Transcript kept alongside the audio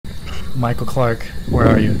Michael Clark, where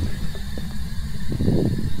are you?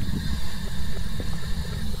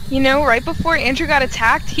 You know, right before Andrew got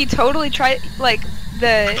attacked, he totally tried, like,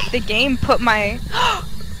 the game put my...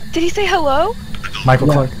 Did he say hello? Michael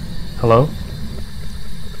Clark, hello?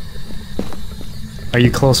 Are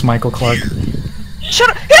you close, Michael Clark? Shut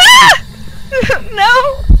up! Ah!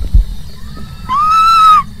 No!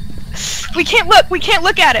 We can't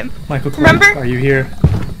look at him! Michael Clark, remember? Are you here?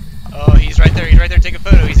 Oh, he's right there, take a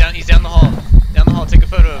photo. He's down the hall. Down the hall, take a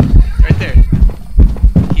photo of him. Right there.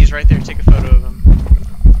 He's right there, take a photo of him.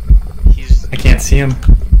 I can't see him.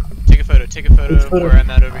 Take a photo where I'm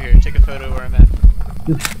at over here. Take a photo where I'm at.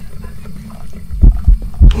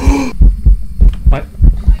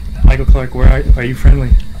 Michael Clark, where are you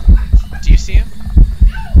friendly? Do you see him?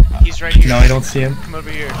 He's right here. No, I don't see him. Come over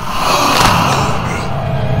here.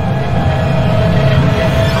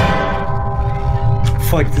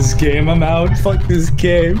 Fuck this game, I'm out. Fuck this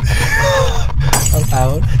game. I'm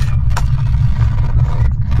out.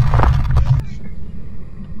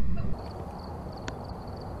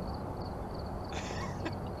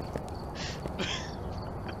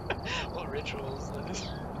 What ritual is this?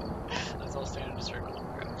 Let's all stand in a circle.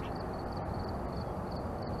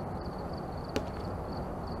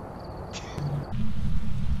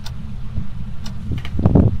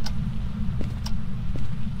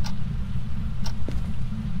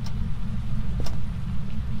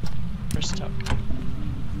 First talk.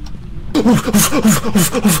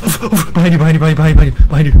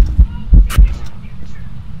 Behind you.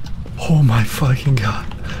 Oh my fucking god.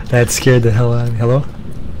 That scared the hell out of me. Hello?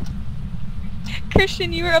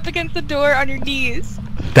 Christian, you were up against the door on your knees.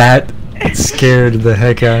 That scared the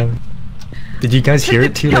heck out of me. Did you guys hear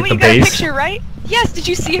it too? Like the bass? You got a picture, right? Yes, did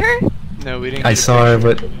you see her? No, we didn't. I saw her,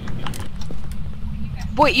 but...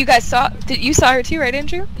 Wait, you guys saw... You saw her too, right,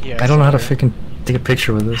 Andrew? Yeah, I don't know how to freaking take a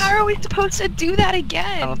picture with this. How are we supposed to do that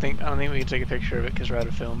again? I don't think we can take a picture of it because we're out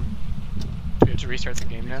of film. We have to restart the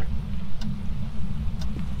game now.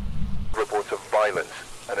 Reports of violence,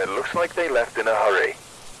 and it looks like they left in a hurry.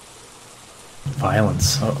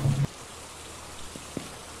 Violence. Oh.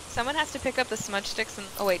 Someone has to pick up the smudge sticks and...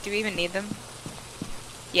 Oh wait, do we even need them?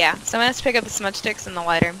 Yeah, someone has to pick up the smudge sticks and the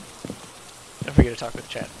lighter. Don't forget to talk with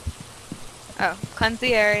chat. Oh, cleanse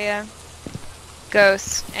the area,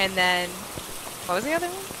 ghost, and then... What was the other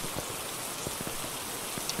one?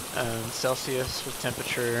 Celsius with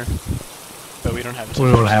temperature, but we don't have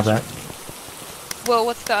We don't have that. Well,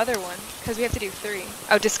 what's the other one? Because we have to do 3.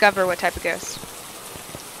 Oh, discover what type of ghost.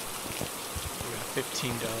 We got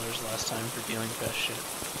 $15 last time for dealing with that shit.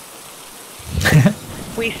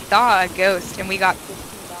 We saw a ghost and we got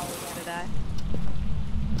 $15 out of that.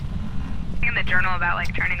 In the journal about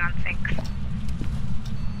like turning on sinks.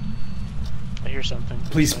 I hear something.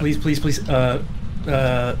 Please.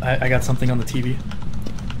 I got something on the TV.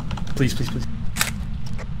 Please.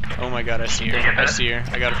 Oh my god, I see her.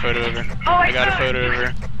 I got a photo of her. I got a photo of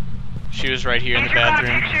her. She was right here in the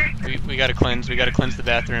bathroom. We gotta cleanse the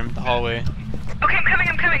bathroom, the hallway. Okay,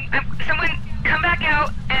 I'm coming. Someone come back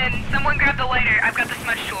out and someone grab the lighter. I've got the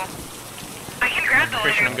smudge tool. I can grab the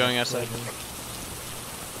Christian, I'm lighter. going outside.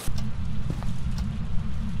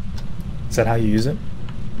 Is that how you use it?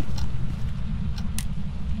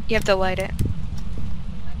 You have to light it.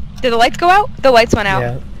 Did the lights go out? The lights went out.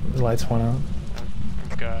 Yeah, the lights went out.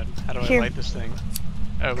 Oh god, how do I light this thing?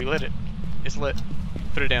 Oh, we lit it. It's lit.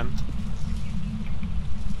 Put it down.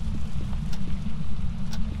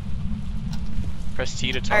 Press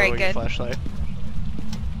T to toggle your flashlight.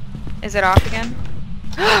 Is it off again?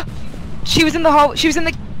 She was in the hall. She's in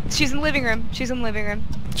the living room.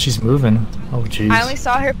 She's moving. Oh jeez. I only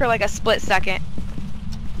saw her for like a split second.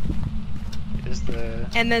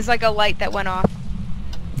 And there's like a light that went off.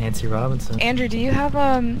 Nancy Robinson. Andrew, do you have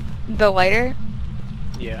the lighter?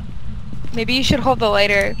 Yeah. Maybe you should hold the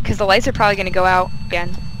lighter because the lights are probably gonna go out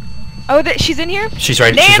again. Oh, she's in here. She's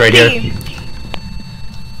right here.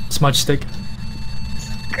 Smudge stick.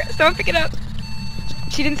 Someone pick it up.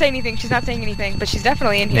 She didn't say anything. She's not saying anything, but she's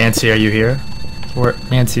definitely in here. Nancy, are you here?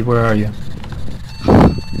 Nancy, where are you?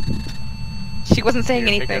 She wasn't saying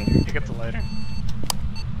anything. Pick up the lighter.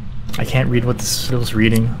 I can't read what this was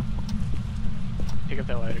reading. Pick up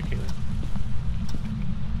that lighter, Kaylee.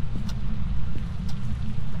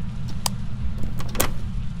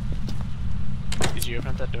 Did you open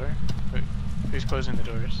up that door? Wait, who's closing the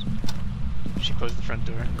doors? She closed the front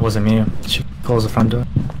door. It wasn't me. She closed the front door.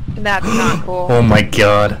 That's not cool. Oh my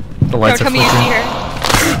god. The lights are Don't tell me you flickering. see her.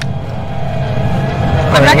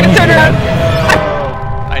 I'm not gonna turn around.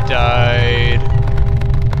 I died.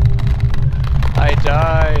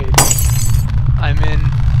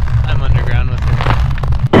 I'm underground with her.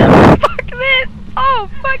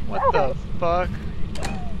 fuck? What the fuck?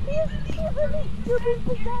 You're being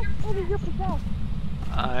possessed. Eddie, you're possessed.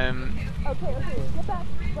 I'm... Okay, get back.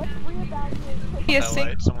 Let's reevaluate. That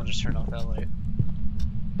light. Someone just turned off that light.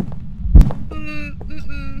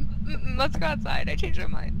 Let's go outside. I changed my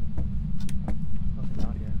mind. Nothing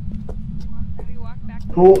out here. Have you walked back?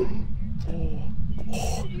 Oh.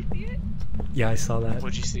 Did you see it? Yeah, I saw that.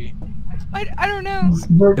 What'd you see? I don't know.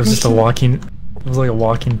 It was just a walking. It was like a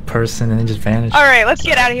walking person, and it just vanished. All right, let's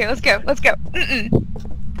get out of here. Let's go. Let's go.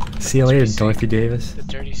 See you later, Dorothy Davis. The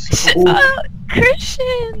dirty secret. Oh,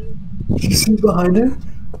 Christian. Did you see behind her?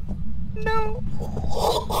 No.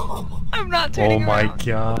 I'm not turning Oh my around.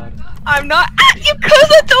 god. I'm not. Ah, you closed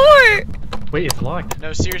the door. Wait, it's locked.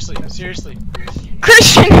 No, seriously, seriously.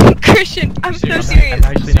 Christian, I'm so Seriously. serious.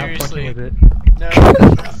 I'm actually not Seriously. fucking with it. No.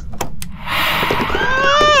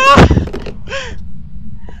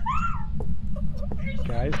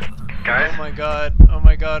 Guys? Oh my god, oh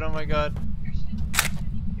my god, oh my god.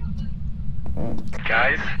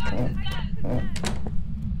 Guys?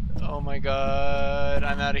 Oh my god,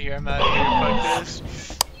 I'm out of here, I'm out of here, fuck this.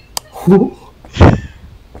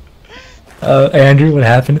 Andrew, what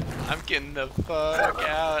happened? I'm getting the fuck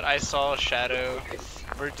out. I saw a shadow.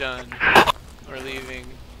 We're done. We're leaving.